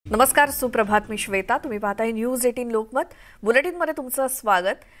नमस्कार, सुप्रभात. मी श्वेता. तुम्ही पाहताय न्यूज 18 लोकमत बुलेटिनमध्ये तुमचं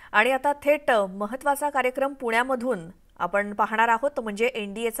स्वागत. आणि आता थेट महत्त्वाचा कार्यक्रम पुण्यामधून आपण पाहणार आहोत, तो म्हणजे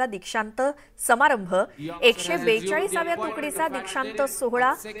एनडीएचा दीक्षांत समारंभ. 142व्या तुकडीचा दीक्षांत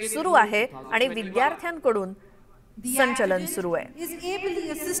सोहळा सुरू आहे आणि विद्यार्थ्यांकडून संचलन सुरू आहे. is ably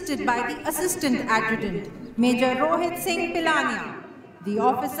assisted by the assistant adjutant Major Rohit Singh Pilania. The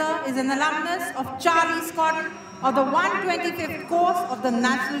officer is an alumnus of Charlie Scott of the 125th course of the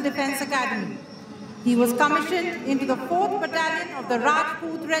National Defence Academy. He was commissioned into the 4th Battalion of the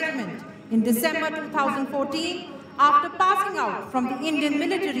Rajput Regiment in December 2014 after passing out from the Indian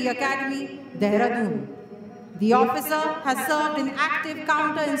Military Academy, Dehradun. The officer has served in active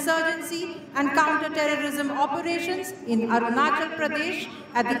counter-insurgency and counter-terrorism operations in Arunachal Pradesh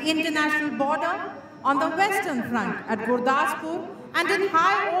at the international border, on the western front at Gurdaspur, and in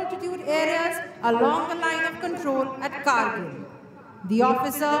high-altitude areas along the line of control at Kargil. The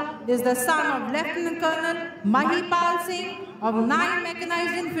officer is the son of Lieutenant Colonel Mahipal Singh of 9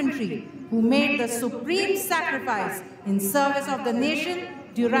 Mechanized Infantry, who made the supreme sacrifice in service of the nation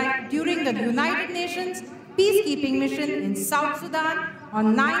during the United Nations peacekeeping mission in South Sudan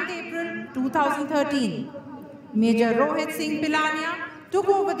on 9th April 2013. Major Rohit Singh Pilania took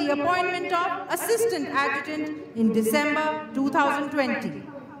over the appointment of Assistant Adjutant in December 2020.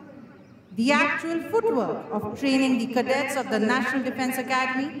 The actual footwork of training the cadets of the National Defence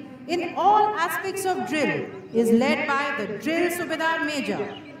Academy in all aspects of drill is led by the Drill Subedar Major,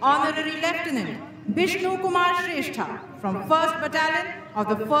 Honorary Lieutenant Bishnu Kumar Shrestha from 1st Battalion of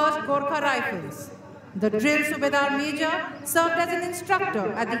the 1st Gorkha Rifles. The Drill Subedar Major served as an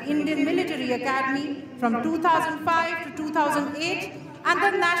instructor at the Indian Military Academy from 2005 to 2008 and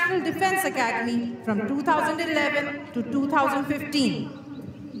the National Defence Academy from 2011 to 2015.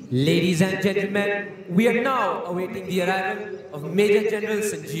 Ladies and gentlemen, we are now awaiting the arrival of Major General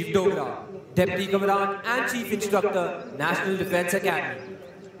Sanjeev Dogra, Deputy Commandant and Chief Instructor, National Defence Academy.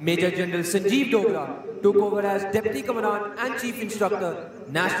 Major General Sanjeev Dogra took over as Deputy Commandant and Chief Instructor,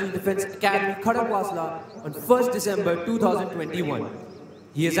 National Defence Academy, Khadakwasla on 1st December 2021.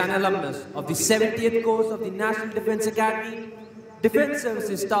 He is an alumnus of the 70th course of the National Defence Academy, Defence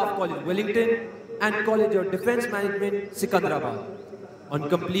Services Staff College, Wellington, and College of Defence Management, Sikandrabad. On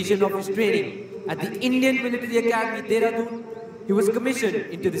completion of his training at the Indian Military Academy, Dehradun, he was commissioned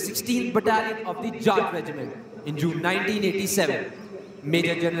into the 16th Battalion of the Jat Regiment in June 1987.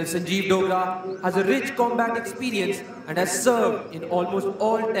 Major General Sanjeev Dogra has a rich combat experience and has served in almost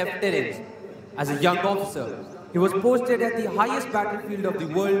all tough terrains. As a young officer, he was posted at the highest battlefield of the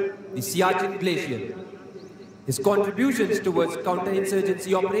world, the Siachen Glacier. His contributions towards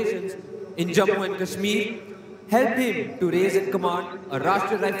counter-insurgency operations in Jammu and Kashmir helped him to raise and command a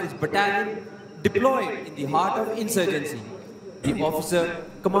Rashtriya Rifles battalion deployed in the heart of insurgency. The officer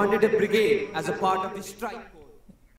commanded a brigade as a part of the strike force.